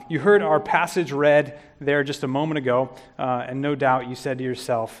You heard our passage read there just a moment ago, and no doubt you said to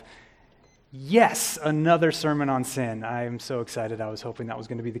yourself, yes, another sermon on sin. I am so excited. I was hoping that was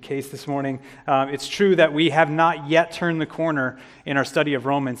going to be the case this morning. It's true that we have not yet turned the corner in our study of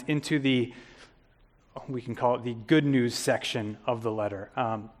Romans into we can call it the good news section of the letter.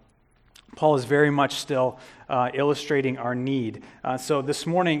 Paul is very much still illustrating our need. So this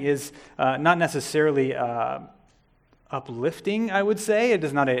morning is not necessarily uplifting, I would say. It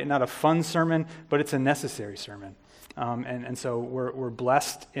is not a fun sermon, but it's a necessary sermon. And so we're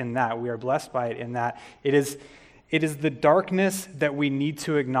blessed in that. We are blessed by it in that it is the darkness that we need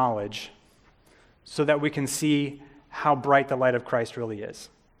to acknowledge so that we can see how bright the light of Christ really is.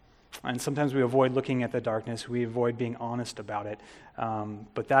 And sometimes we avoid looking at the darkness. We avoid being honest about it.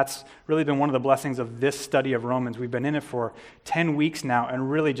 But that's really been one of the blessings of this study of Romans. We've been in it for 10 weeks now and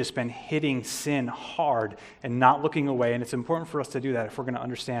really just been hitting sin hard and not looking away. And it's important for us to do that if we're going to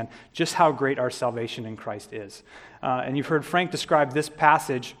understand just how great our salvation in Christ is. And you've heard Frank describe this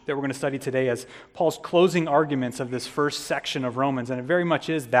passage that we're going to study today as Paul's closing arguments of this first section of Romans. And it very much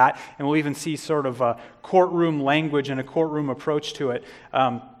is that. And we'll even see sort of a courtroom language and a courtroom approach to it.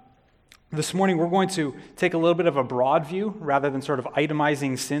 This morning, we're going to take a little bit of a broad view rather than sort of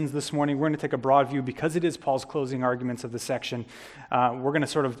itemizing sins this morning. We're going to take a broad view because it is Paul's closing arguments of the section. We're going to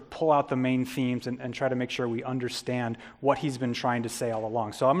sort of pull out the main themes and try to make sure we understand what he's been trying to say all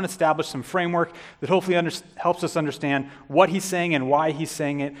along. So I'm going to establish some framework that hopefully helps us understand what he's saying and why he's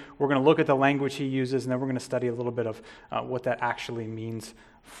saying it. We're going to look at the language he uses, and then we're going to study a little bit of what that actually means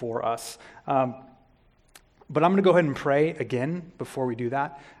for us. But I'm going to go ahead and pray again before we do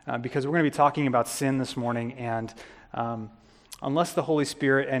that, because we're going to be talking about sin this morning, and unless the Holy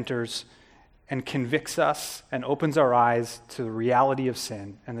Spirit enters and convicts us and opens our eyes to the reality of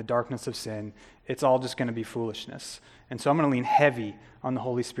sin and the darkness of sin, it's all just going to be foolishness. And so I'm going to lean heavy on the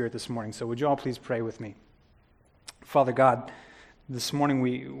Holy Spirit this morning. So would you all please pray with me? Father God, this morning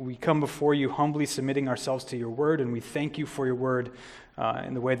we come before you humbly submitting ourselves to your word, and we thank you for your word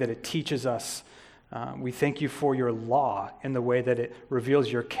in the way that it teaches us. We thank you for your law in the way that it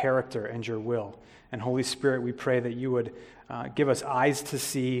reveals your character and your will. And Holy Spirit, we pray that you would give us eyes to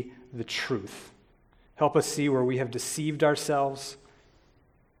see the truth. Help us see where we have deceived ourselves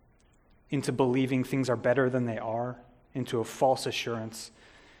into believing things are better than they are, into a false assurance.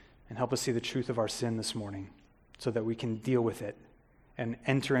 And help us see the truth of our sin this morning so that we can deal with it and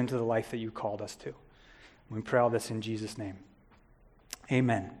enter into the life that you called us to. We pray all this in Jesus' name.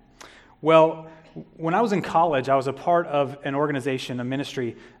 Amen. Well, when I was in college, I was a part of an organization, a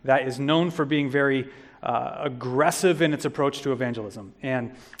ministry that is known for being very aggressive in its approach to evangelism.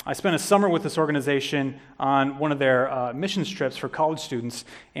 And I spent a summer with this organization on one of their missions trips for college students,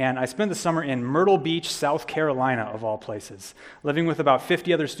 and I spent the summer in Myrtle Beach, South Carolina, of all places, living with about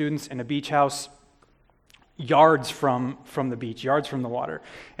 50 other students in a beach house, yards from the beach, yards from the water.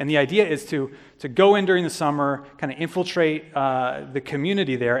 And the idea is to go in during the summer, kind of infiltrate the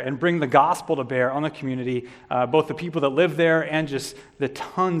community there and bring the gospel to bear on the community, both the people that live there and just the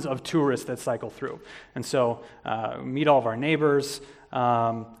tons of tourists that cycle through. And so meet all of our neighbors.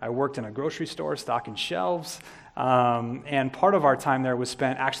 I worked in a grocery store stocking shelves. And part of our time there was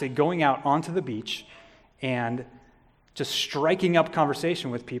spent actually going out onto the beach and just striking up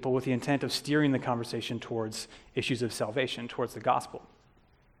conversation with people with the intent of steering the conversation towards issues of salvation, towards the gospel.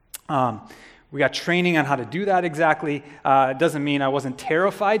 We got training on how to do that exactly. It doesn't mean I wasn't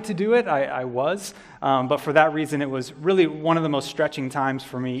terrified to do it. I was. But for that reason, it was really one of the most stretching times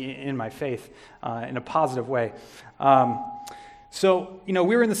for me in my faith in a positive way. So, we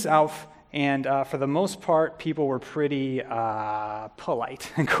were in the South, and for the most part, people were pretty polite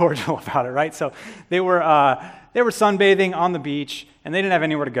and cordial about it, right? So they were sunbathing on the beach, and they didn't have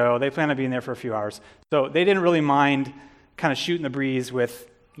anywhere to go. They planned on being there for a few hours. So they didn't really mind kind of shooting the breeze with,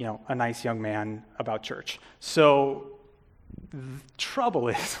 a nice young man about church. So the trouble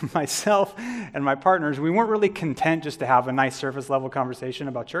is, myself and my partners, we weren't really content just to have a nice surface level conversation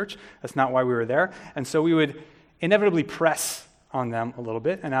about church. That's not why we were there. And so we would inevitably press on them a little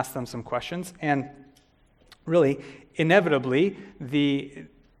bit and ask them some questions. And really, inevitably, the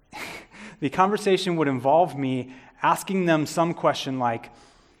conversation would involve me asking them some question like,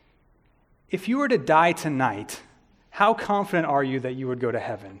 if you were to die tonight, how confident are you that you would go to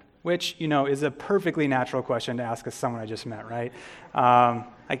heaven? Which, is a perfectly natural question to ask someone I just met, right?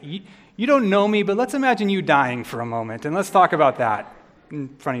 You don't know me, but let's imagine you dying for a moment, and let's talk about that in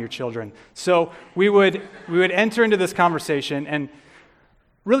front of your children. So we would enter into this conversation, and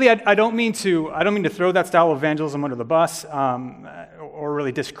really, I don't mean to throw that style of evangelism under the bus or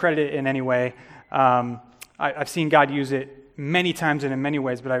really discredit it in any way. I've seen God use it many times and in many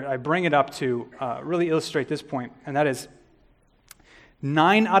ways, but I bring it up to really illustrate this point, and that is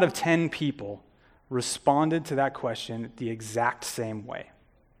 9 out of 10 people responded to that question the exact same way.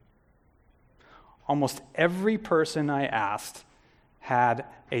 Almost every person I asked had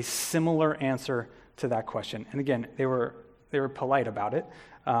a similar answer to that question. And again, they were polite about it,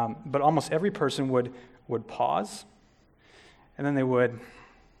 but almost every person would pause, and then they would,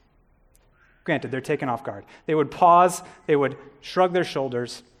 granted, they're taken off guard. They would pause, they would shrug their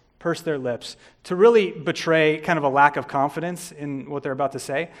shoulders, purse their lips, to really betray kind of a lack of confidence in what they're about to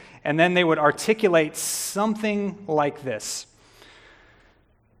say, and then they would articulate something like this.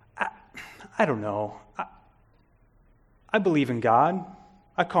 I don't know. I believe in God.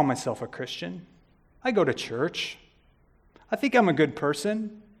 I call myself a Christian. I go to church. I think I'm a good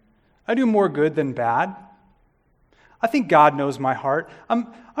person. I do more good than bad. I think God knows my heart. I'm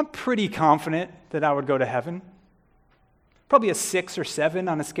pretty confident that I would go to heaven. Probably a 6 or 7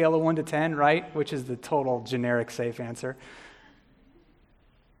 on a scale of 1 to 10, right? Which is the total generic safe answer.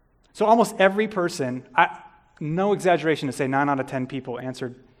 So almost every person, no exaggeration to say 9 out of 10 people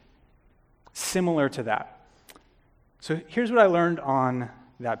answered similar to that. So here's what I learned on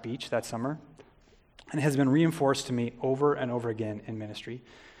that beach that summer, and it has been reinforced to me over and over again in ministry.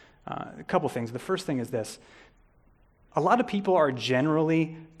 A couple things. The first thing is this. A lot of people are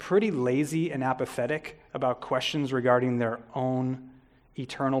generally pretty lazy and apathetic about questions regarding their own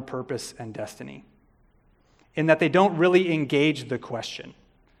eternal purpose and destiny, in that they don't really engage the question.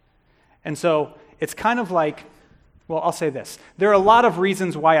 And so it's kind of like, well, I'll say this. There are a lot of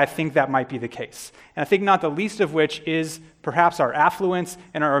reasons why I think that might be the case. And I think not the least of which is perhaps our affluence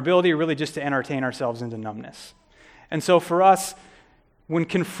and our ability really just to entertain ourselves into numbness. And so for us, when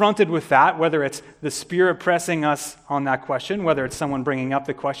confronted with that, whether it's the Spirit pressing us on that question, whether it's someone bringing up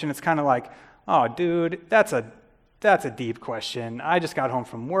the question, it's kind of like, oh, dude, that's a deep question. I just got home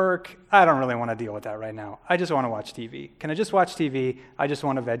from work. I don't really want to deal with that right now. I just want to watch TV. Can I just watch TV? I just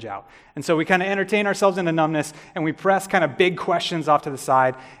want to veg out. And so we kind of entertain ourselves into numbness, and we press kind of big questions off to the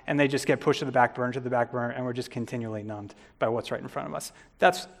side, and they just get pushed to the back burner, and we're just continually numbed by what's right in front of us.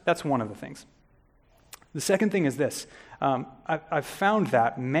 That's one of the things. The second thing is this. I've found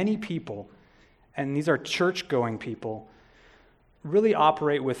that many people, and these are church-going people, really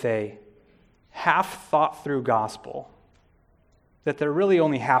operate with a half-thought-through gospel that they're really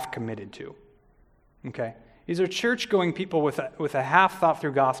only half committed to. Okay? These are church-going people with a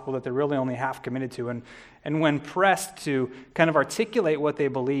half-thought-through gospel that they're really only half committed to. And when pressed to kind of articulate what they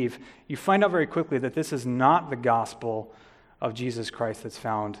believe, you find out very quickly that this is not the gospel of Jesus Christ that's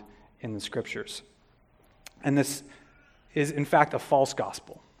found in the Scriptures. And this is, in fact, a false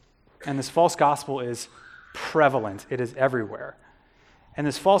gospel. And this false gospel is prevalent. It is everywhere. And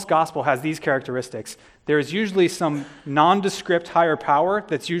this false gospel has these characteristics. There is usually some nondescript higher power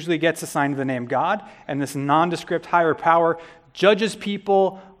that usually gets assigned the name God, and this nondescript higher power judges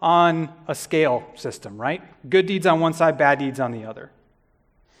people on a scale system, right? Good deeds on one side, bad deeds on the other.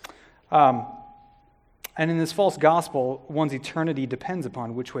 And in this false gospel, one's eternity depends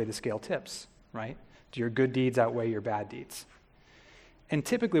upon which way the scale tips, right? Do your good deeds outweigh your bad deeds? And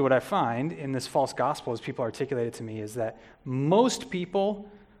typically what I find in this false gospel, as people articulate it to me, is that most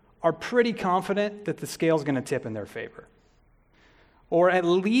people are pretty confident that the scale's going to tip in their favor. Or at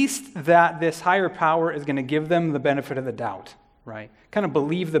least that this higher power is going to give them the benefit of the doubt, right? Kind of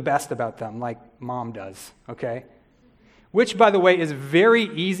believe the best about them, like mom does, okay? Which, by the way, is very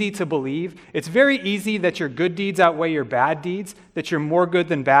easy to believe. It's very easy that your good deeds outweigh your bad deeds, that you're more good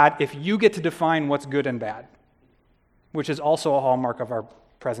than bad, if you get to define what's good and bad, which is also a hallmark of our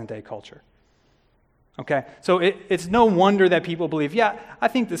present-day culture. Okay? So it's no wonder that people believe, yeah, I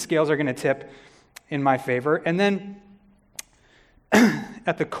think the scales are going to tip in my favor. And then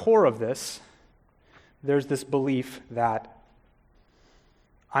at the core of this, there's this belief that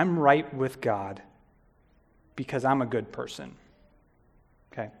I'm right with God because I'm a good person.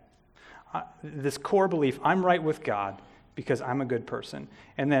 Okay? This core belief, I'm right with God because I'm a good person.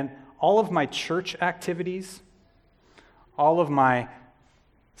 And then all of my church activities, all of my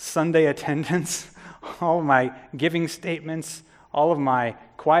Sunday attendance, all of my giving statements, all of my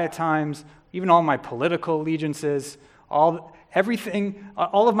quiet times, even all my political allegiances, everything,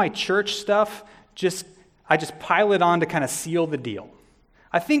 all of my church stuff, I just pile it on to kind of seal the deal.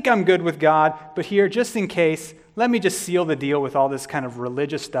 I think I'm good with God, but here, just in case, let me just seal the deal with all this kind of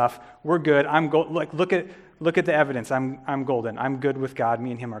religious stuff. We're good. Look at the evidence. I'm golden. I'm good with God.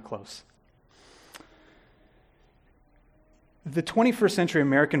 Me and him are close. The 21st century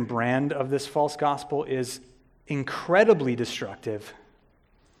American brand of this false gospel is incredibly destructive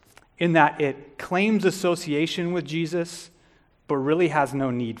in that it claims association with Jesus, but really has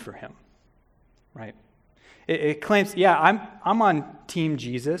no need for him, right? It claims, yeah, I'm on Team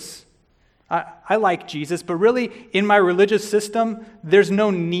Jesus. I like Jesus, but really in my religious system, there's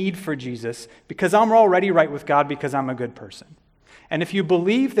no need for Jesus because I'm already right with God because I'm a good person. And if you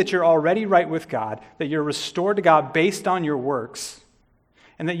believe that you're already right with God, that you're restored to God based on your works,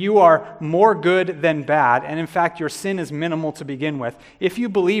 and that you are more good than bad, and in fact your sin is minimal to begin with, if you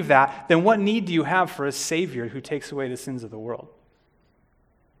believe that, then what need do you have for a Savior who takes away the sins of the world?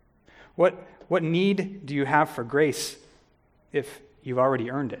 What need do you have for grace if you've already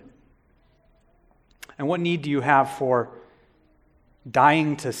earned it? And what need do you have for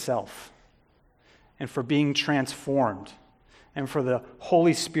dying to self and for being transformed and for the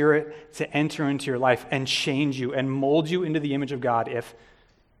Holy Spirit to enter into your life and change you and mold you into the image of God if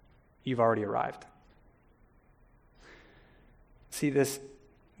you've already arrived? See, this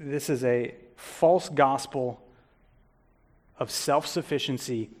is a false gospel of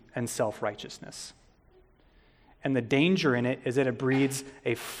self-sufficiency and self-righteousness. And the danger in it is that it breeds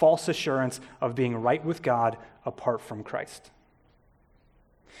a false assurance of being right with God apart from Christ.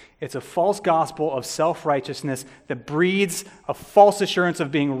 It's a false gospel of self-righteousness that breeds a false assurance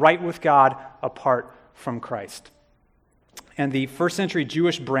of being right with God apart from Christ. And the first century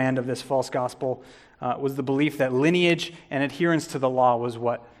Jewish brand of this false gospel was the belief that lineage and adherence to the law was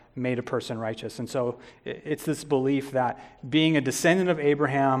what made a person righteous. And so it's this belief that being a descendant of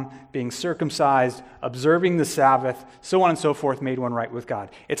Abraham, being circumcised, observing the Sabbath, so on and so forth, made one right with God.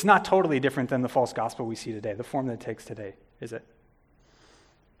 It's not totally different than the false gospel we see today, the form that it takes today, is it?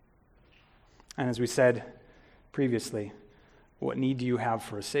 And as we said previously, what need do you have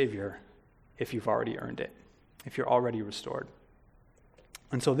for a Savior if you've already earned it, if you're already restored?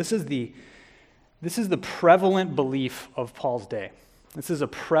 And so this is the prevalent belief of Paul's day. This is a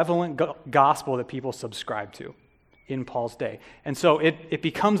prevalent gospel that people subscribe to in Paul's day. And so it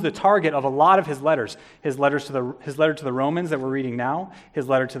becomes the target of a lot of his letters. His letter to the Romans that we're reading now, his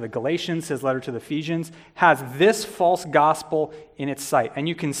letter to the Galatians, his letter to the Ephesians, has this false gospel in its sight. And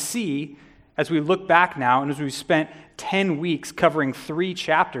you can see, as we look back now, and as we've spent 10 weeks covering 3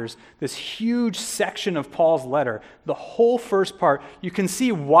 chapters, this huge section of Paul's letter, the whole first part, you can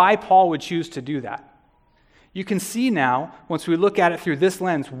see why Paul would choose to do that. You can see now, once we look at it through this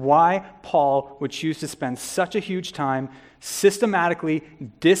lens, why Paul would choose to spend such a huge time systematically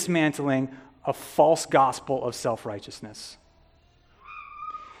dismantling a false gospel of self-righteousness.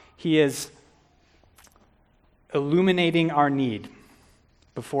 He is illuminating our need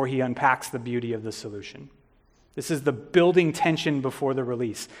before he unpacks the beauty of the solution. This is the building tension before the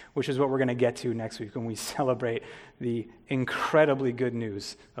release, which is what we're going to get to next week when we celebrate the incredibly good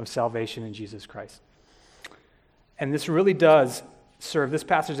news of salvation in Jesus Christ. And this really does serve, this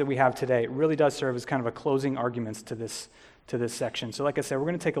passage that we have today, it really does serve as kind of a closing arguments to this section. So like I said, we're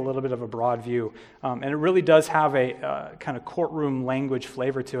going to take a little bit of a broad view, and it really does have a kind of courtroom language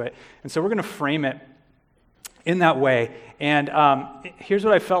flavor to it. And so we're going to frame it in that way. And here's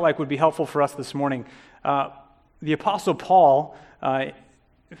what I felt like would be helpful for us this morning. The Apostle Paul,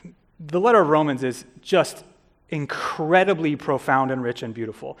 the letter of Romans is just incredibly profound and rich and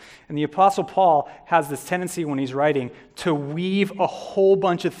beautiful. And the Apostle Paul has this tendency when he's writing to weave a whole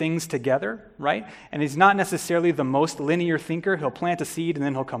bunch of things together, right? And he's not necessarily the most linear thinker. He'll plant a seed and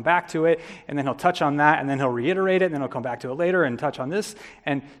then he'll come back to it, and then he'll touch on that, and then he'll reiterate it, and then he'll come back to it later and touch on this.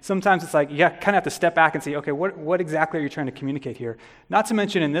 And sometimes it's like you kind of have to step back and say, okay, what exactly are you trying to communicate here? Not to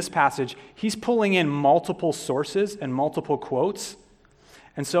mention in this passage, he's pulling in multiple sources and multiple quotes.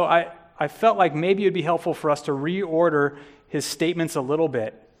 And so I felt like maybe it would be helpful for us to reorder his statements a little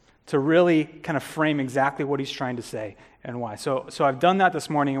bit to really kind of frame exactly what he's trying to say and why. So I've done that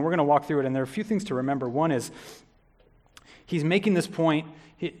this morning, and we're going to walk through it, and there are a few things to remember. One is he's making this point.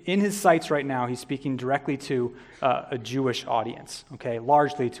 In his sites right now, he's speaking directly to a Jewish audience, okay,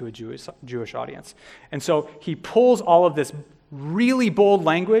 largely to a Jewish audience. And so he pulls all of this really bold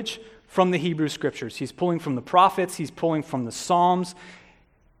language from the Hebrew Scriptures. He's pulling from the prophets. He's pulling from the Psalms,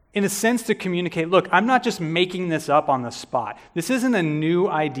 in a sense to communicate, look, I'm not just making this up on the spot. This isn't a new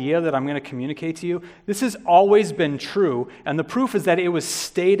idea that I'm going to communicate to you. This has always been true, and the proof is that it was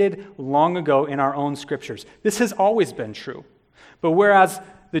stated long ago in our own scriptures. This has always been true. But whereas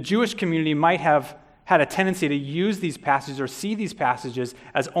the Jewish community might have had a tendency to use these passages or see these passages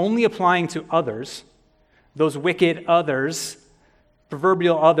as only applying to others, those wicked others,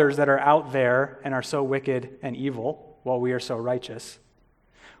 proverbial others that are out there and are so wicked and evil while we are so righteous,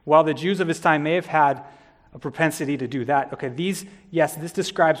 while the Jews of his time may have had a propensity to do that, okay, this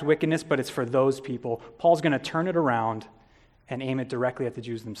describes wickedness, but it's for those people. Paul's going to turn it around and aim it directly at the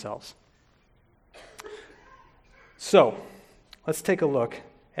Jews themselves. So, let's take a look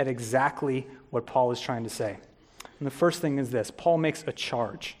at exactly what Paul is trying to say. And the first thing is this. Paul makes a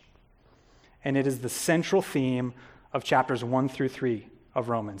charge, and it is the central theme of chapters 1 through 3 of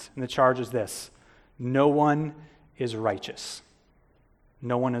Romans. And the charge is this: no one is righteous.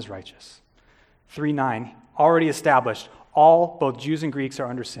 No one is righteous. 3:9, already established, all, both Jews and Greeks, are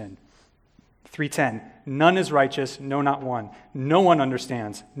under sin. 3:10, none is righteous, no, not one. No one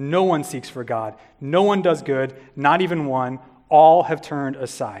understands. No one seeks for God. No one does good, not even one. All have turned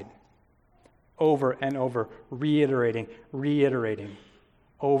aside. Over and over, reiterating,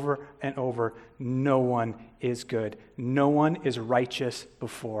 over and over, no one is good. No one is righteous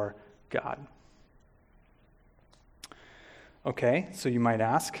before God. Okay, so you might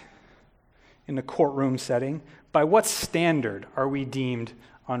ask, in a courtroom setting, by what standard are we deemed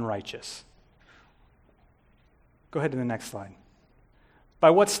unrighteous? Go ahead to the next slide. By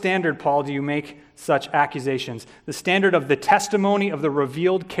what standard, Paul, do you make such accusations? The standard of the testimony of the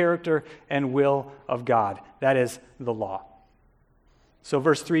revealed character and will of God. That is the law. So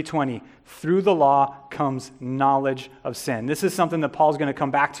verse 3:20, through the law comes knowledge of sin. This is something that Paul's going to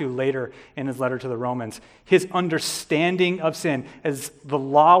come back to later in his letter to the Romans. His understanding of sin. As the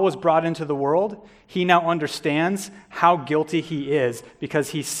law was brought into the world, he now understands how guilty he is because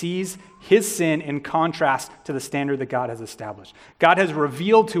he sees his sin in contrast to the standard that God has established. God has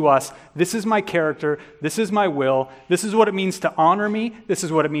revealed to us, this is my character, this is my will, this is what it means to honor me, this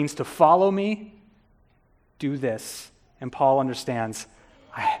is what it means to follow me. Do this. And Paul understands,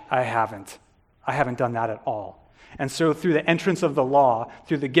 I haven't done that at all. And so through the entrance of the law,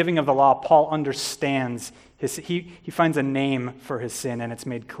 through the giving of the law, Paul understands he finds a name for his sin, and it's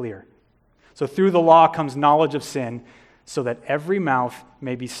made clear. So through the law comes knowledge of sin, so that every mouth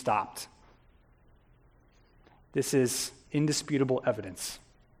may be stopped. This is indisputable evidence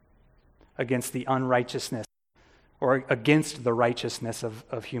against the unrighteousness, or against the righteousness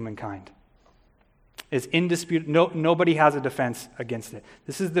of humankind. Is indisputable. Nobody has a defense against it.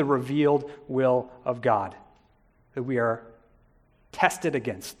 This is the revealed will of God that we are tested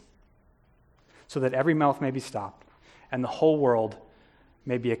against, so that every mouth may be stopped and the whole world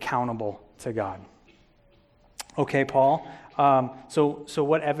may be accountable to God. Okay, Paul, so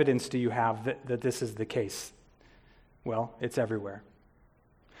what evidence do you have that this is the case? Well, it's everywhere.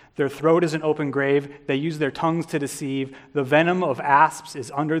 Their throat is an open grave. They use their tongues to deceive. The venom of asps is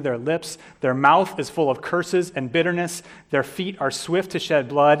under their lips. Their mouth is full of curses and bitterness. Their feet are swift to shed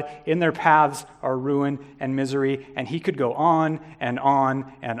blood. In their paths are ruin and misery. And he could go on and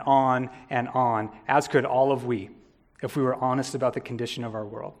on and on and on, as could all of we, if we were honest about the condition of our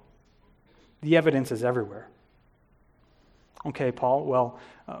world. The evidence is everywhere. Okay, Paul, well,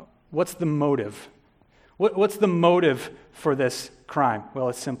 what's the motive? What's the motive for this crime? Well,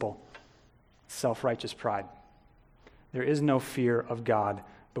 it's simple. Self-righteous pride. There is no fear of God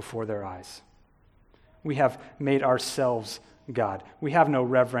before their eyes. We have made ourselves God. We have no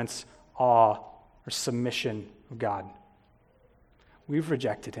reverence, awe, or submission of God. We've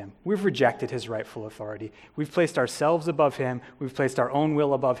rejected him. We've rejected his rightful authority. We've placed ourselves above him. We've placed our own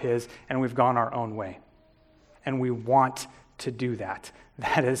will above his, and we've gone our own way. And we want to do that.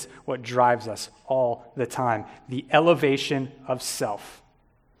 That is what drives us all the time. The elevation of self,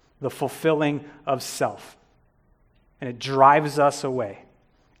 the fulfilling of self. And it drives us away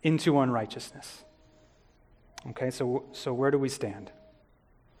into unrighteousness. Okay, so where do we stand?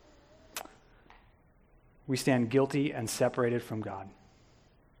 We stand guilty and separated from God.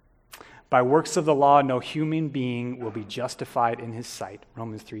 By works of the law, no human being will be justified in his sight.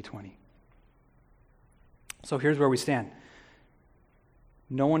 Romans 3:20. So here's where we stand.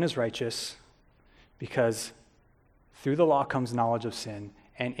 No one is righteous because through the law comes knowledge of sin,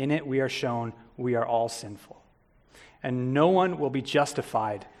 and in it we are shown we are all sinful. And no one will be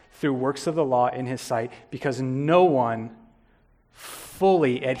justified through works of the law in his sight because no one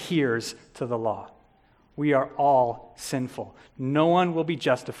fully adheres to the law. We are all sinful. No one will be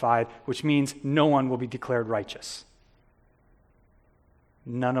justified, which means no one will be declared righteous.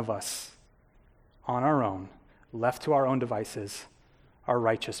 None of us, on our own, left to our own devices, are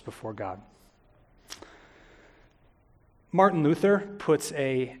righteous before God. Martin Luther puts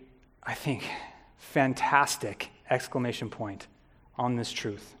a, I think, fantastic exclamation point on this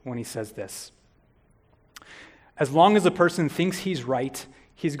truth when he says this. As long as a person thinks he's right,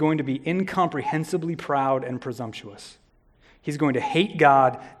 he's going to be incomprehensibly proud and presumptuous. He's going to hate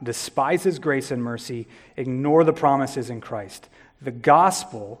God, despise his grace and mercy, ignore the promises in Christ. The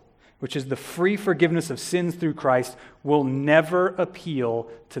gospel, which is the free forgiveness of sins through Christ, will never appeal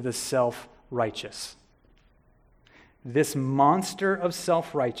to the self-righteous. This monster of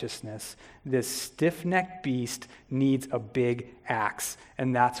self-righteousness, this stiff-necked beast, needs a big axe.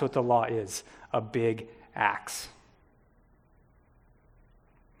 And that's what the law is, a big axe.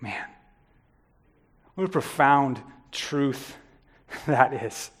 Man, what a profound truth that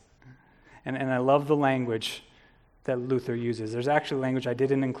is. And I love the language that Luther uses. There's actually language I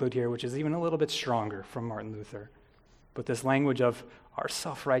didn't include here, which is even a little bit stronger from Martin Luther. But this language of our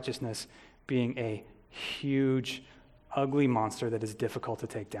self-righteousness being a huge, ugly monster that is difficult to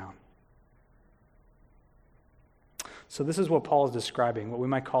take down. So this is what Paul is describing, what we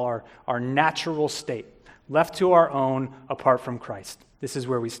might call our natural state, left to our own apart from Christ. This is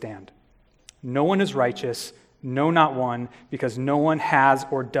where we stand. No one is righteous, no, not one, because no one has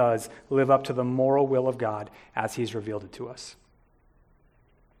or does live up to the moral will of God as he's revealed it to us.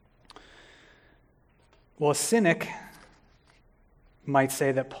 Well, a cynic might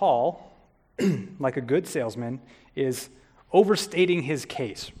say that Paul, like a good salesman, is overstating his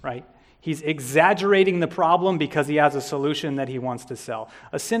case, right? He's exaggerating the problem because he has a solution that he wants to sell.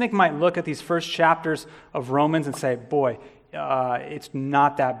 A cynic might look at these first chapters of Romans and say, boy, it's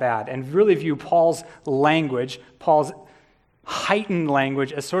not that bad, and really view Paul's language, Paul's heightened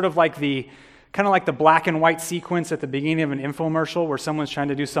language, as sort of like the black and white sequence at the beginning of an infomercial where someone's trying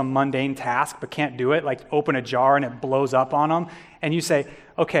to do some mundane task but can't do it, like open a jar and it blows up on them. And you say,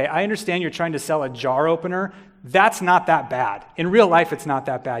 okay, I understand you're trying to sell a jar opener. That's not that bad. In real life, it's not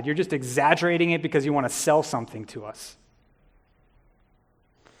that bad. You're just exaggerating it because you want to sell something to us.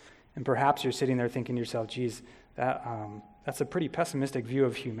 And perhaps you're sitting there thinking to yourself, geez, that's a pretty pessimistic view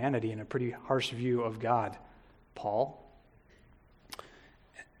of humanity and a pretty harsh view of God, Paul.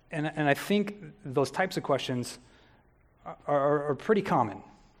 And I think those types of questions are pretty common,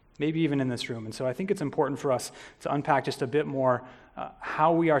 maybe even in this room. And so I think it's important for us to unpack just a bit more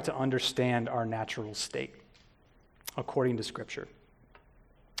how we are to understand our natural state according to Scripture.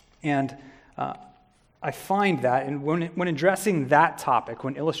 And I find that, and when addressing that topic,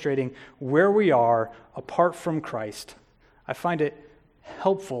 when illustrating where we are apart from Christ, I find it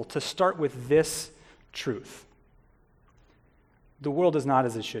helpful to start with this truth. The world is not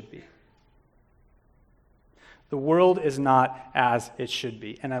as it should be. The world is not as it should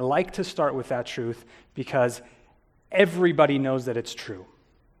be. And I like to start with that truth because everybody knows that it's true.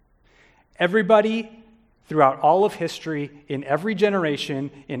 Everybody throughout all of history, in every generation,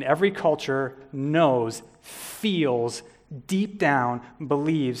 in every culture, knows, feels, deep down,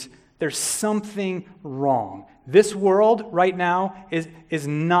 believes there's something wrong. This world right now is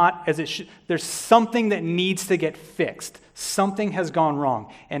not as it should. There's something that needs to get fixed. Something has gone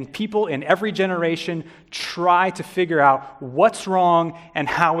wrong. And people in every generation try to figure out what's wrong and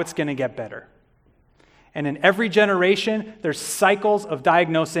how it's going to get better. And in every generation, there's cycles of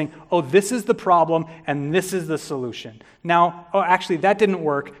diagnosing, oh, this is the problem and this is the solution. Now, oh, actually, that didn't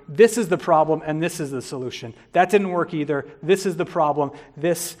work. This is the problem and this is the solution. That didn't work either. This is the problem.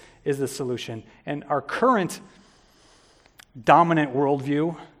 This is the solution. And our current dominant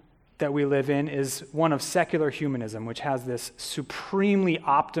worldview that we live in is one of secular humanism, which has this supremely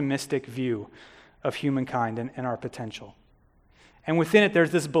optimistic view of humankind and our potential. And within it,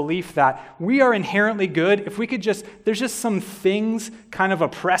 there's this belief that we are inherently good. If we could there's just some things kind of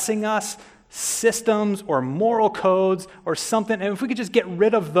oppressing us, systems or moral codes or something, and if we could just get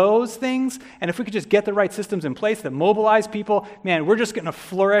rid of those things, and if we could just get the right systems in place that mobilize people, man, we're just going to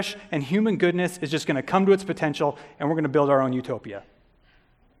flourish, and human goodness is just going to come to its potential, and we're going to build our own utopia.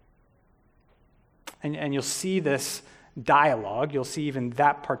 And you'll see this dialogue, you'll see even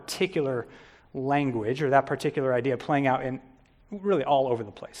that particular language or that particular idea playing out in really all over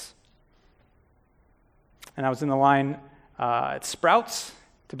the place. And I was in the line at Sprouts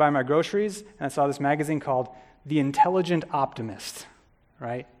to buy my groceries, and I saw this magazine called The Intelligent Optimist,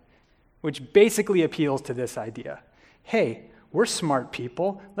 right? Which basically appeals to this idea. Hey, we're smart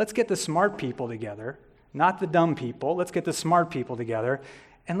people. Let's get the smart people together, not the dumb people. Let's get the smart people together,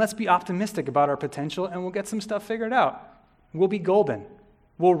 and let's be optimistic about our potential, and we'll get some stuff figured out. We'll be golden.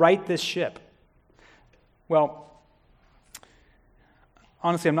 We'll right this ship. Well,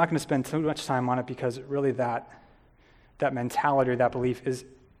 honestly, I'm not going to spend too much time on it because really that mentality or that belief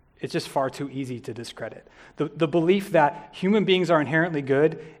it's just far too easy to discredit. The belief that human beings are inherently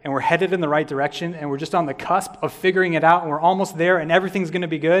good and we're headed in the right direction and we're just on the cusp of figuring it out and we're almost there and everything's going to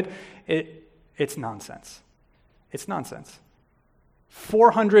be good, it's nonsense. It's nonsense.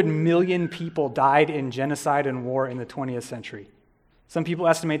 400 million people died in genocide and war in the 20th century. Some people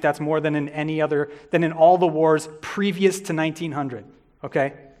estimate that's more than in all the wars previous to 1900.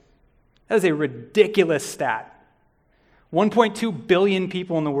 Okay? That is a ridiculous stat. 1.2 billion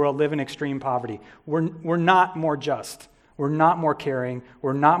people in the world live in extreme poverty. We're not more just. We're not more caring.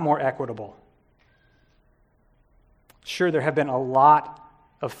 We're not more equitable. Sure, there have been a lot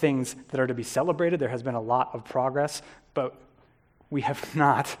of things that are to be celebrated. There has been a lot of progress, but we have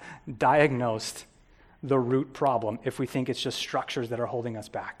not diagnosed the root problem if we think it's just structures that are holding us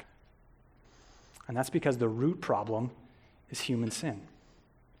back. And that's because the root problem is human sin.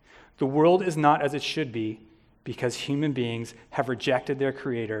 The world is not as it should be because human beings have rejected their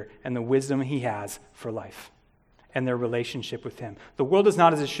Creator and the wisdom He has for life and their relationship with Him. The world is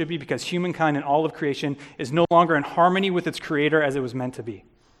not as it should be because humankind and all of creation is no longer in harmony with its Creator as it was meant to be.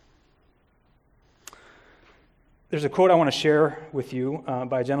 There's a quote I want to share with you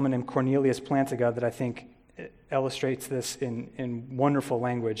by a gentleman named Cornelius Plantinga that I think illustrates this in wonderful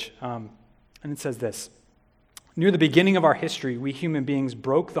language. And it says this: "Near the beginning of our history, we human beings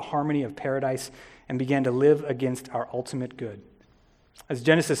broke the harmony of paradise and began to live against our ultimate good. As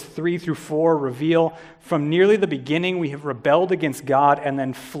Genesis 3 through 4 reveal, from nearly the beginning we have rebelled against God and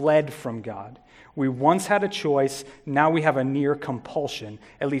then fled from God. We once had a choice, now we have a near compulsion.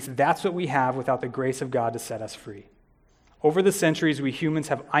 At least that's what we have without the grace of God to set us free. Over the centuries, we humans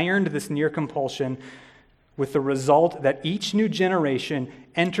have ironed this near compulsion with the result that each new generation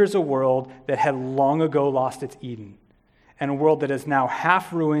enters a world that had long ago lost its Eden, and a world that is now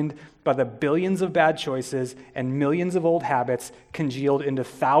half ruined by the billions of bad choices and millions of old habits congealed into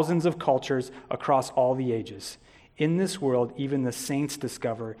thousands of cultures across all the ages. In this world, even the saints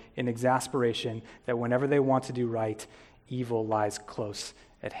discover in exasperation that whenever they want to do right, evil lies close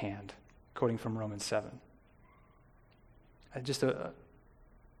at hand." Quoting from Romans 7. Just a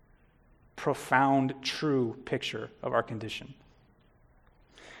profound, true picture of our condition.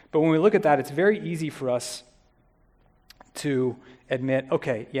 But when we look at that, it's very easy for us to admit,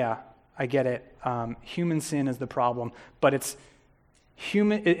 okay, yeah, I get it. Human sin is the problem, but it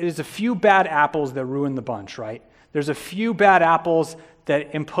is a few bad apples that ruin the bunch, right? There's a few bad apples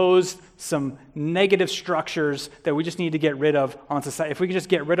that impose some negative structures that we just need to get rid of on society. If we could just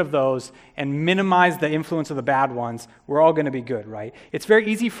get rid of those and minimize the influence of the bad ones, we're all going to be good, right? It's very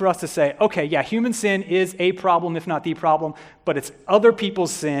easy for us to say, okay, yeah, human sin is a problem, if not the problem, but it's other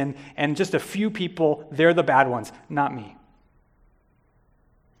people's sin, and just a few people, they're the bad ones, not me.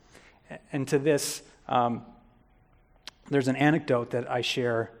 And to this, there's an anecdote that I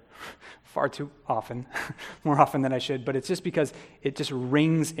share far too often, more often than I should, but it's just because it just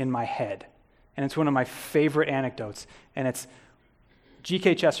rings in my head. And it's one of my favorite anecdotes. And it's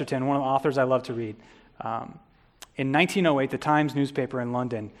G.K. Chesterton, one of the authors I love to read. In 1908, the Times newspaper in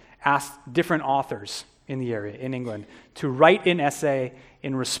London asked different authors in the area, in England, to write an essay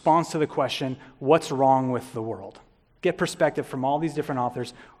in response to the question, what's wrong with the world? Get perspective from all these different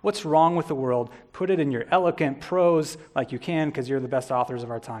authors. What's wrong with the world? Put it in your eloquent prose like you can because you're the best authors of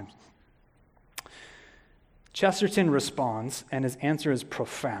our times. Chesterton responds, and his answer is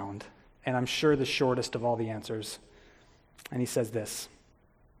profound, and I'm sure the shortest of all the answers. And he says this: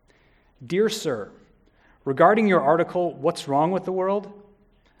 "Dear sir, regarding your article, What's Wrong with the World?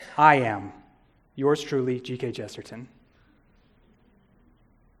 I am, yours truly, G.K. Chesterton."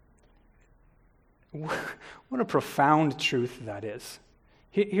 What a profound truth that is.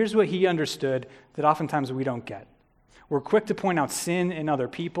 Here's what he understood that oftentimes we don't get. We're quick to point out sin in other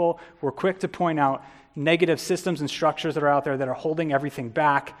people. We're quick to point out negative systems and structures that are out there that are holding everything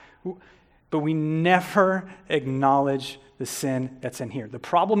back. But we never acknowledge the sin that's in here. The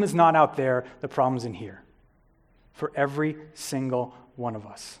problem is not out there. The problem's in here for every single one of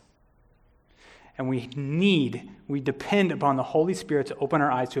us. And we depend upon the Holy Spirit to open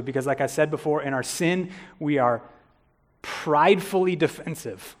our eyes to it because, like I said before, in our sin, we are pridefully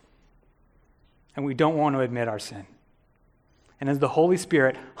defensive. And we don't want to admit our sin. And as the Holy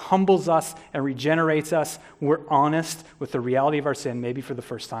Spirit humbles us and regenerates us, we're honest with the reality of our sin, maybe for the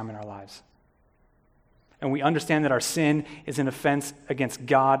first time in our lives. And we understand that our sin is an offense against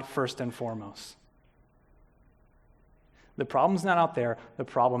God first and foremost. The problem's not out there, the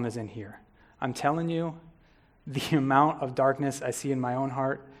problem is in here. I'm telling you, the amount of darkness I see in my own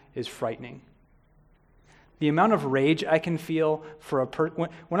heart is frightening. The amount of rage I can feel for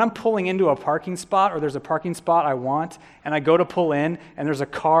when I'm pulling into a parking spot or there's a parking spot I want and I go to pull in and there's a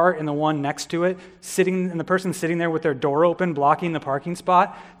car in the one next to it and the person sitting there with their door open blocking the parking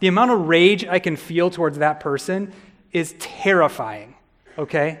spot, the amount of rage I can feel towards that person is terrifying,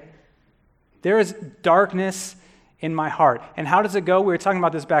 okay? There is darkness in my heart. And how does it go? We were talking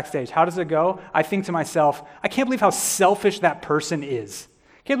about this backstage. How does it go? I think to myself, I can't believe how selfish that person is.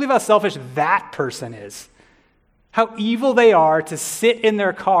 I can't believe how selfish that person is. how evil they are to sit in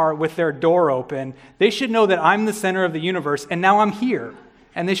their car with their door open. They should know that I'm the center of the universe, and now I'm here.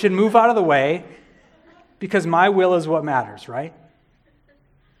 And they should move out of the way because my will is what matters, right?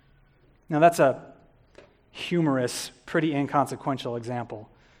 Now, that's a humorous, pretty inconsequential example.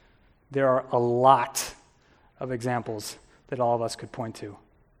 There are a lot of examples that all of us could point to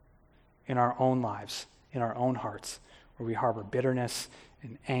in our own lives, in our own hearts, where we harbor bitterness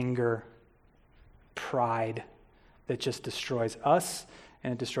and anger, pride that just destroys us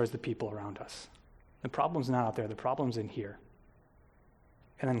and it destroys the people around us. The problem's not out there. The problem's in here.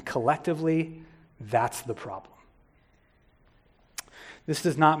 And then collectively, that's the problem. This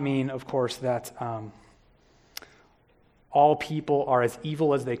does not mean, of course, that all people are as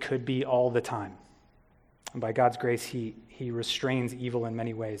evil as they could be all the time. And by God's grace, He restrains evil in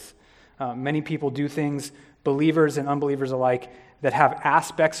many ways. Many people do things, believers and unbelievers alike, that have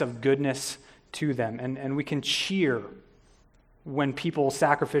aspects of goodness to them. And we can cheer when people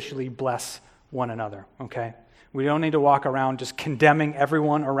sacrificially bless one another, okay? We don't need to walk around just condemning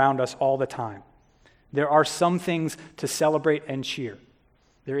everyone around us all the time. There are some things to celebrate and cheer.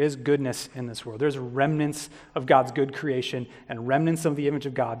 There is goodness in this world. There's remnants of God's good creation and remnants of the image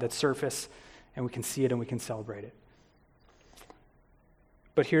of God that surface, and we can see it and we can celebrate it.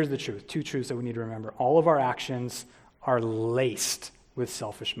 But here's the truth, two truths that we need to remember. All of our actions are laced with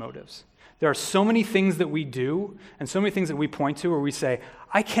selfish motives. There are so many things that we do and so many things that we point to where we say,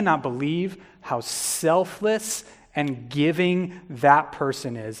 I cannot believe how selfless and giving that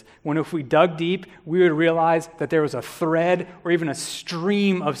person is. When if we dug deep, we would realize that there was a thread or even a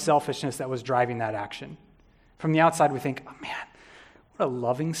stream of selfishness that was driving that action. From the outside, we think, oh man, what a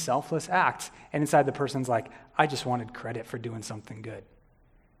loving, selfless act. And inside the person's like, I just wanted credit for doing something good.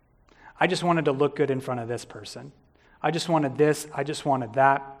 I just wanted to look good in front of this person. I just wanted this, I just wanted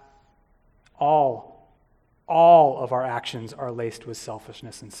that. All of our actions are laced with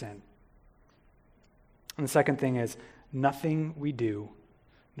selfishness and sin. And the second thing is, nothing we do,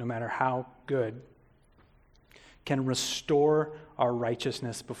 no matter how good, can restore our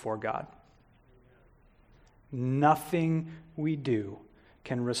righteousness before God. Nothing we do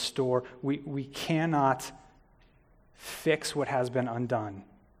can restore. We cannot fix what has been undone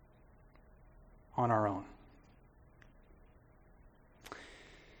on our own.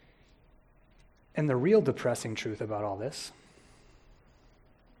 And the real depressing truth about all this,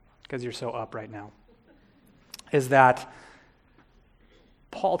 because you're so up right now, is that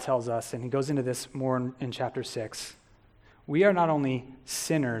Paul tells us, and he goes into this more in chapter 6, we are not only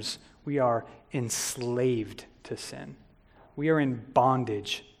sinners, we are enslaved to sin. We are in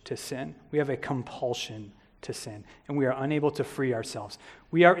bondage to sin. We have a compulsion to sin, and we are unable to free ourselves.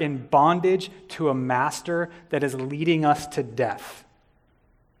 We are in bondage to a master that is leading us to death.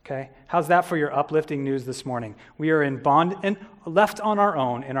 Okay? How's that for your uplifting news this morning? We are in bond and left on our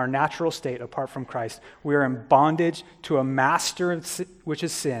own in our natural state apart from Christ. We are in bondage to a master, which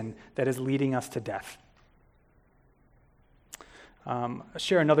is sin, that is leading us to death. I'll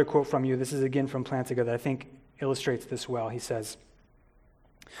share another quote from you. This is again from Plantinga that I think illustrates this well. He says,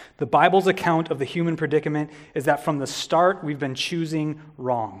 the Bible's account of the human predicament is that from the start we've been choosing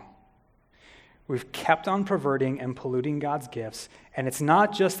wrong. We've kept on perverting and polluting God's gifts, and it's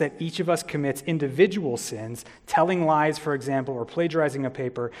not just that each of us commits individual sins, telling lies, for example, or plagiarizing a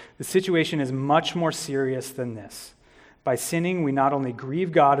paper. The situation is much more serious than this. By sinning, we not only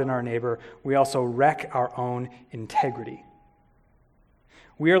grieve God and our neighbor, we also wreck our own integrity.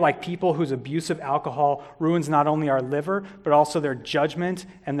 We are like people whose abuse of alcohol ruins not only our liver, but also their judgment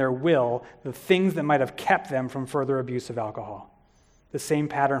and their will, the things that might have kept them from further abuse of alcohol. The same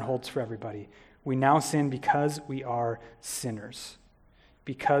pattern holds for everybody. We now sin because we are sinners,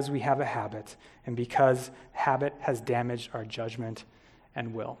 because we have a habit, and because habit has damaged our judgment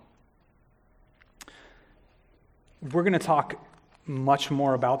and will. We're going to talk much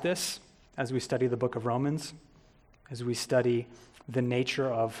more about this as we study the book of Romans, as we study the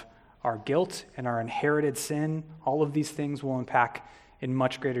nature of our guilt and our inherited sin. All of these things we'll unpack in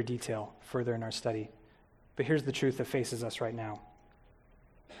much greater detail further in our study. But here's the truth that faces us right now.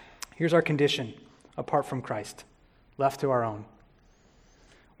 Here's our condition apart from Christ, left to our own.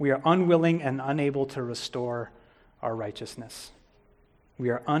 We are unwilling and unable to restore our righteousness. We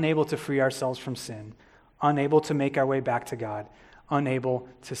are unable to free ourselves from sin, unable to make our way back to God, unable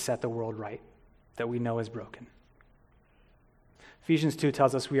to set the world right that we know is broken. Ephesians 2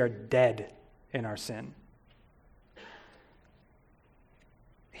 tells us we are dead in our sin.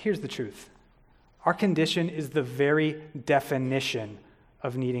 Here's the truth. Our condition is the very definition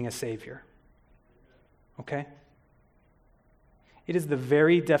of needing a Savior. Okay? It is the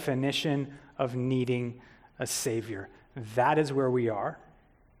very definition of needing a a Savior. That is where we are,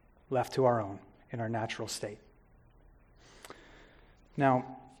 left to our own, in our natural state. Now,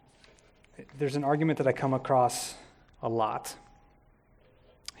 there's an argument that I come across a lot,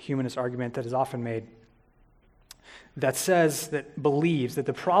 a humanist argument that is often made, that believes that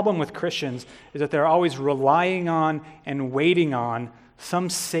the problem with Christians is that they're always relying on and waiting on some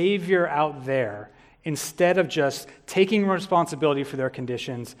Savior out there instead of just taking responsibility for their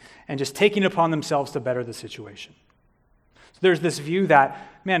conditions and just taking it upon themselves to better the situation. So there's this view that,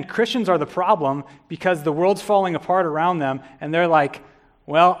 man, Christians are the problem because the world's falling apart around them, and they're like,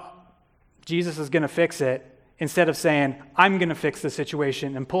 well, Jesus is going to fix it, instead of saying, I'm going to fix the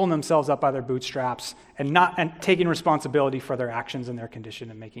situation, and pulling themselves up by their bootstraps and taking responsibility for their actions and their condition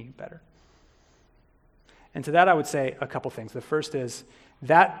and making it better. And to that I would say a couple things. The first is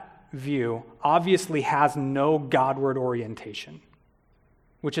that view obviously has no Godward orientation,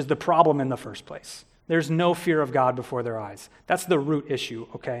 which is the problem in the first place. There's no fear of God before their eyes. That's the root issue,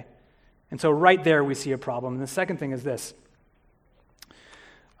 okay? And so right there we see a problem. And the second thing is this.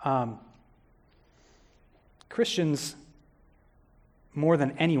 Christians, more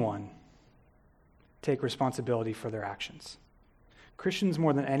than anyone, take responsibility for their actions. Christians,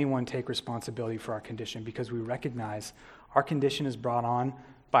 more than anyone, take responsibility for our condition because we recognize our condition is brought on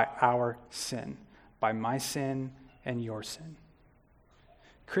by our sin, by my sin and your sin.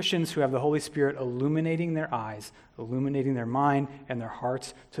 Christians who have the Holy Spirit illuminating their eyes, illuminating their mind and their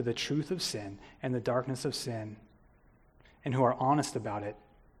hearts to the truth of sin and the darkness of sin, and who are honest about it,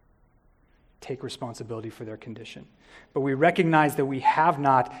 take responsibility for their condition. But we recognize that we have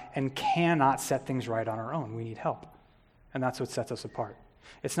not and cannot set things right on our own. We need help. And that's what sets us apart.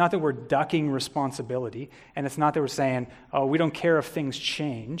 It's not that we're ducking responsibility, and it's not that we're saying, oh, we don't care if things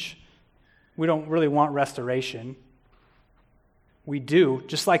change. We don't really want restoration. We do,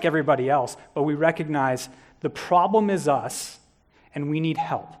 just like everybody else, but we recognize the problem is us, and we need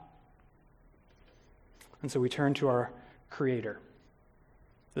help. And so we turn to our Creator,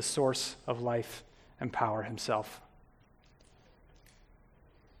 the source of life and power himself.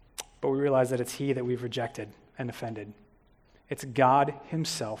 But we realize that it's he that we've rejected and offended. It's God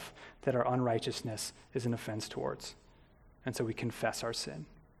himself that our unrighteousness is an offense towards. And so we confess our sin.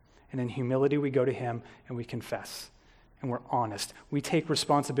 And in humility we go to him and we confess. And we're honest. We take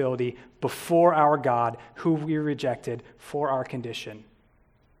responsibility before our God, who we rejected, for our condition.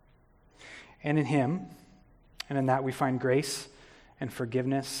 And in him, and in that we find grace and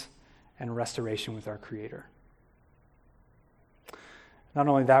forgiveness and restoration with our Creator. Not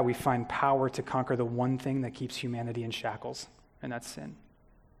only that, we find power to conquer the one thing that keeps humanity in shackles, and that's sin.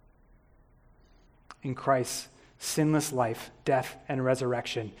 In Christ's sinless life, death, and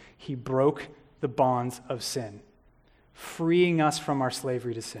resurrection, he broke the bonds of sin, freeing us from our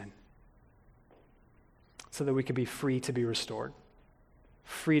slavery to sin, so that we could be free to be restored,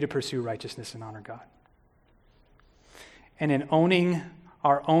 free to pursue righteousness and honor God. And in owning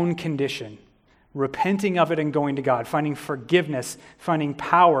our own condition, repenting of it and going to God, finding forgiveness, finding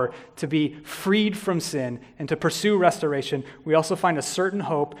power to be freed from sin and to pursue restoration, we also find a certain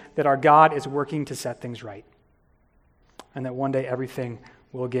hope that our God is working to set things right, and that one day everything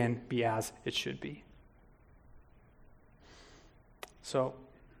will again be as it should be. So,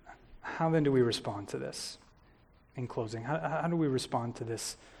 how then do we respond to this? In closing, how do we respond to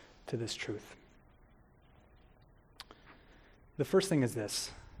this truth? The first thing is this.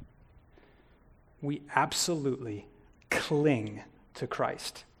 We absolutely cling to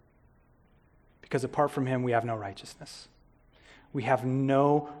Christ, because apart from him, we have no righteousness. We have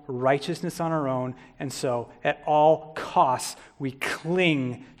no righteousness on our own, and so at all costs, we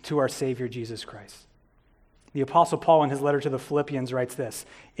cling to our Savior, Jesus Christ. The Apostle Paul, in his letter to the Philippians, writes this: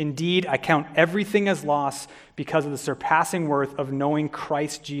 "Indeed, I count everything as loss because of the surpassing worth of knowing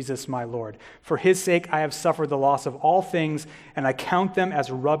Christ Jesus my Lord. For his sake I have suffered the loss of all things, and I count them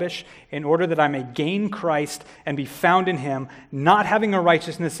as rubbish, in order that I may gain Christ and be found in him, not having a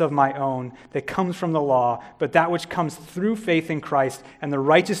righteousness of my own that comes from the law, but that which comes through faith in Christ, and the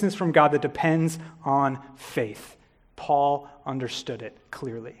righteousness from God that depends on faith." Paul understood it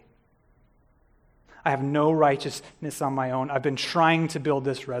clearly. I have no righteousness on my own. I've been trying to build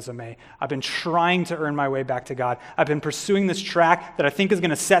this resume. I've been trying to earn my way back to God. I've been pursuing this track that I think is going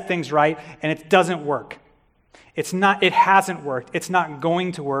to set things right, and it doesn't work. It hasn't worked. It's not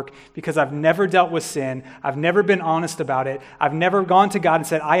going to work because I've never dealt with sin. I've never been honest about it. I've never gone to God and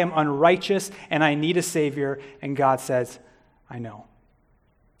said, I am unrighteous and I need a Savior. And God says, I know.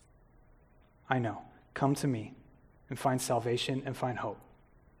 Come to me and find salvation and find hope.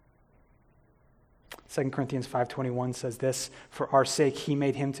 2 Corinthians 5:21 says this, "For our sake he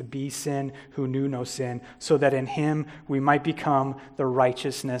made him to be sin who knew no sin, so that in him we might become the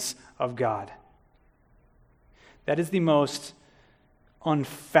righteousness of God." That is the most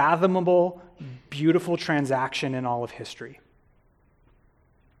unfathomable, beautiful transaction in all of history.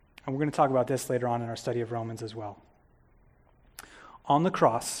 And we're going to talk about this later on in our study of Romans as well. On the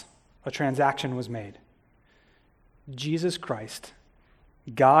cross, a transaction was made. Jesus Christ,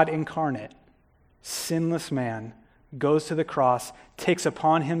 God incarnate, sinless man, goes to the cross, takes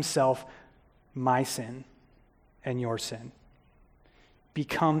upon himself my sin and your sin.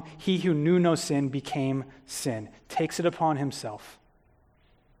 He who knew no sin became sin, takes it upon himself.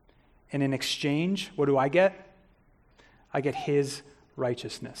 And in exchange, what do I get? I get his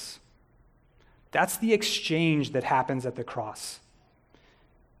righteousness. That's the exchange that happens at the cross.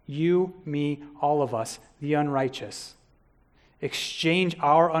 You, me, all of us, the unrighteous, exchange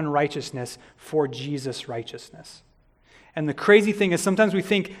our unrighteousness for Jesus' righteousness. And the crazy thing is sometimes we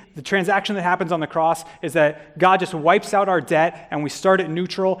think the transaction that happens on the cross is that God just wipes out our debt and we start at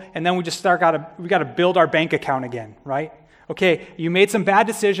neutral and then we got to build our bank account again, right? Okay, you made some bad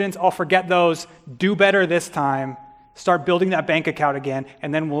decisions, I'll forget those, do better this time, start building that bank account again,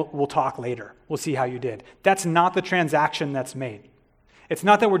 and then we'll talk later. We'll see how you did. That's not the transaction that's made. It's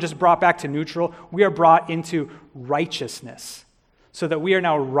not that we're just brought back to neutral, we are brought into righteousness so that we are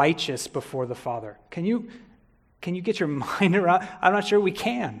now righteous before the Father. Can you get your mind around? I'm not sure we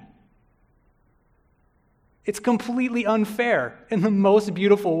can. It's completely unfair in the most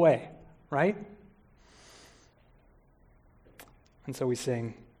beautiful way, right? And so we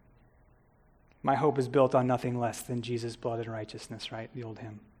sing, "My hope is built on nothing less than Jesus' blood and righteousness," right? The old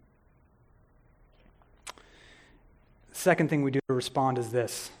hymn. The second thing we do to respond is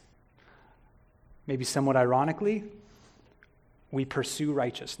this. Maybe somewhat ironically, we pursue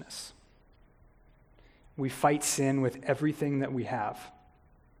righteousness. We fight sin with everything that we have.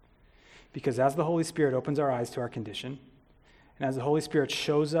 Because as the Holy Spirit opens our eyes to our condition, and as the Holy Spirit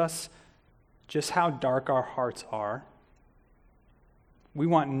shows us just how dark our hearts are, we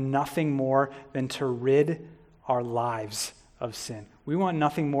want nothing more than to rid our lives of sin. We want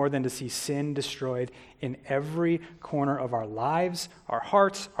nothing more than to see sin destroyed in every corner of our lives, our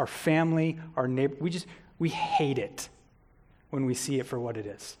hearts, our family, our neighbor. We hate it when we see it for what it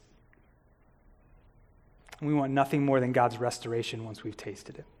is. And we want nothing more than God's restoration once we've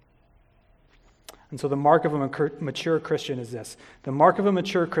tasted it. And so the mark of a mature Christian is this. The mark of a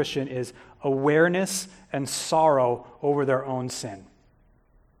mature Christian is awareness and sorrow over their own sin.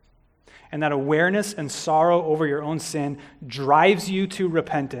 And that awareness and sorrow over your own sin drives you to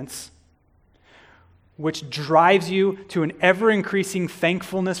repentance, which drives you to an ever-increasing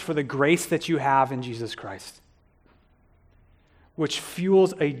thankfulness for the grace that you have in Jesus Christ, which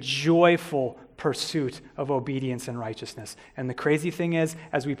fuels a joyful pursuit of obedience and righteousness. And the crazy thing is,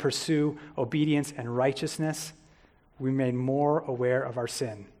 as we pursue obedience and righteousness, we're made more aware of our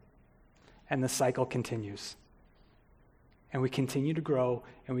sin. And the cycle continues. And we continue to grow,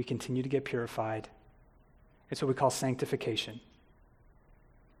 and we continue to get purified. It's what we call sanctification.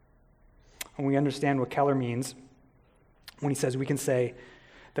 And we understand what Keller means when he says we can say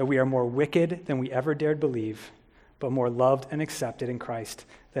that we are more wicked than we ever dared believe, but more loved and accepted in Christ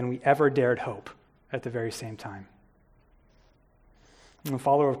than we ever dared hope at the very same time. And the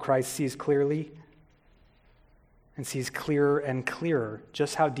follower of Christ sees clearly and sees clearer and clearer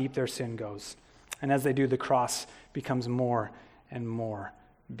just how deep their sin goes. And as they do, the cross becomes more and more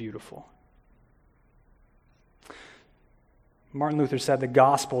beautiful. Martin Luther said the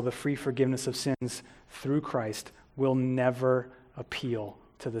gospel, the free forgiveness of sins through Christ, will never appeal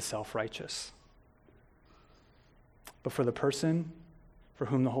to the self-righteous. But for the person for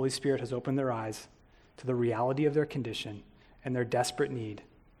whom the Holy Spirit has opened their eyes to the reality of their condition and their desperate need,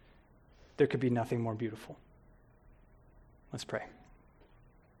 there could be nothing more beautiful. Let's pray.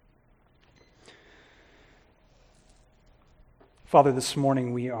 Father, this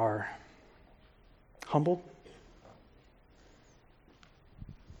morning we are humbled.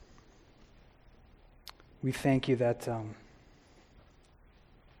 We thank you that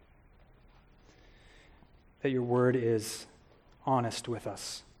your word is honest with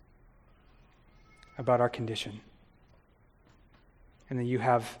us about our condition, and that you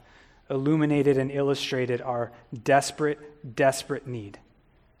have illuminated and illustrated our desperate, desperate need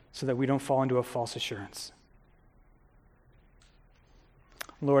so that we don't fall into a false assurance.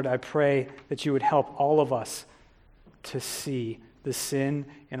 Lord, I pray that you would help all of us to see the sin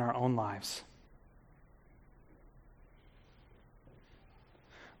in our own lives.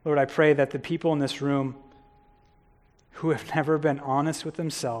 Lord, I pray that the people in this room who have never been honest with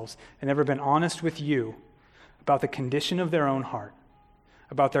themselves and never been honest with you about the condition of their own heart,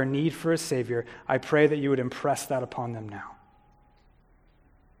 about their need for a Savior, I pray that you would impress that upon them now.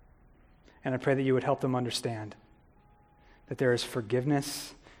 And I pray that you would help them understand that there is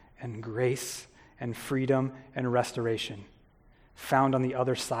forgiveness and grace and freedom and restoration found on the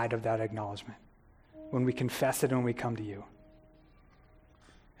other side of that acknowledgement when we confess it and when we come to you.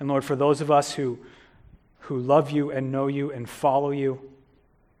 And Lord, for those of us who love you and know you and follow you,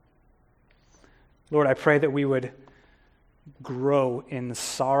 Lord, I pray that we would grow in the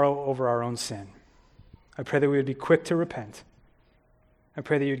sorrow over our own sin. I pray that we would be quick to repent. I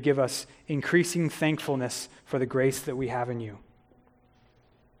pray that you'd give us increasing thankfulness for the grace that we have in you.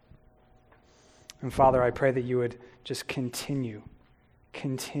 And Father, I pray that you would just continue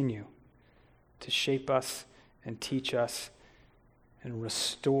to shape us and teach us and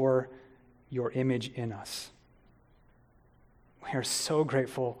restore your image in us. We are so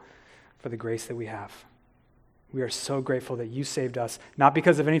grateful for the grace that we have. We are so grateful that you saved us, not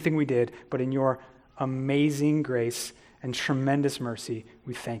because of anything we did, but in your amazing grace and tremendous mercy.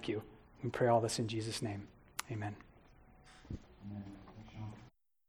 We thank you. We pray all this in Jesus' name. Amen.